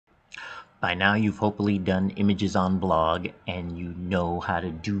By now you've hopefully done images on blog and you know how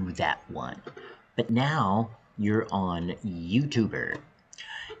to do that one. But now you're on YouTuber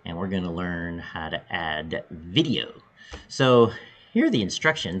and we're going to learn how to add video. So here are the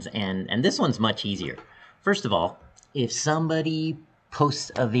instructions, and this one's much easier. First of all, if somebody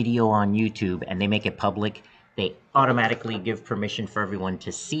posts a video on YouTube and they make it public, they automatically give permission for everyone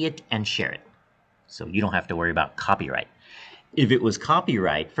to see it and share it. So you don't have to worry about copyright. If it was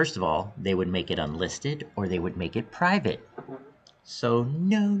copyright, first of all, they would make it unlisted or they would make it private. So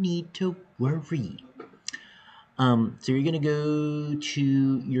no need to worry. So you're going to go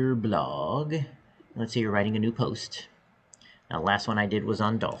to your blog. Let's say you're writing a new post. Now, the last one I did was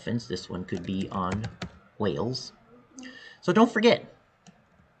on dolphins. This one could be on whales. So don't forget,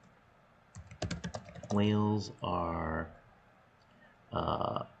 whales are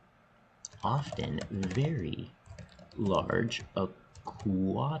often very large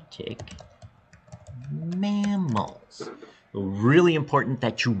aquatic mammals. Really important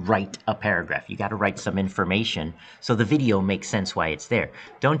that you write a paragraph. You got to write some information so the video makes sense why it's there.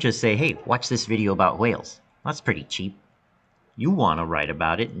 Don't just say, hey, watch this video about whales. That's pretty cheap. You want to write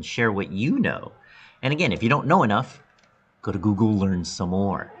about it and share what you know. And again, if you don't know enough, go to Google, learn some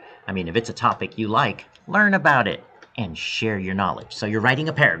more. I mean, if it's a topic you like, learn about it and share your knowledge. So you're writing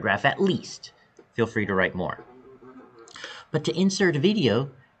a paragraph at least. Feel free to write more. But to insert a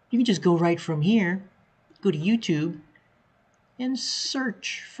video, you can just go right from here, go to YouTube, and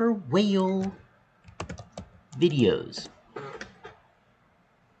search for whale videos.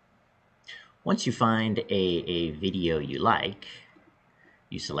 Once you find a video you like,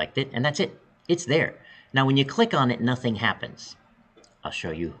 you select it, and that's it. It's there. Now, when you click on it, nothing happens. I'll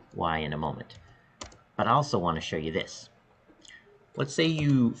show you why in a moment. But I also want to show you this. Let's say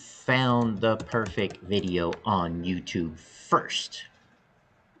you found the perfect video on YouTube first.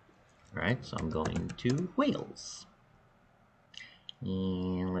 All right, so I'm going to whales.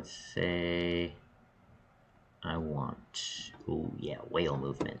 And let's say I want, oh yeah, whale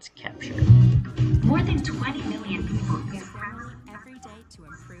movements captured. More than 20 million people use Grammarly every day to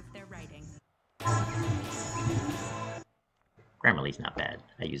improve their writing. Grammarly's not bad.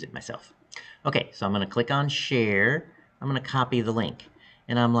 I use it myself. Okay, so I'm going to click on share. I'm going to copy the link.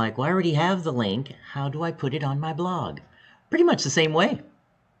 And I'm like, well, I already have the link. How do I put it on my blog? Pretty much the same way.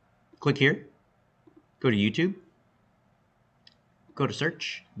 Click here. Go to YouTube. Go to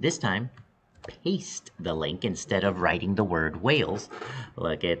search. This time, paste the link instead of writing the word whales.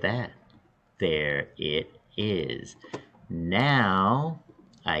 Look at that. There it is. Now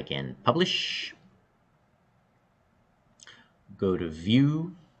I can publish. Go to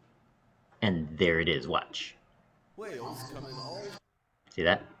view. And there it is. Watch. Whales come in all. See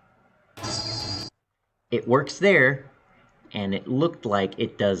that? It works there, and it looked like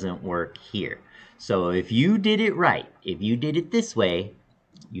it doesn't work here. So if you did it right, if you did it this way,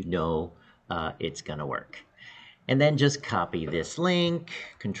 you know it's gonna work. And then just copy this link,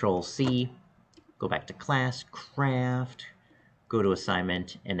 Control-C, go back to class, craft, go to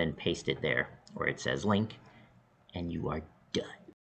assignment, and then paste it there where it says link, and you are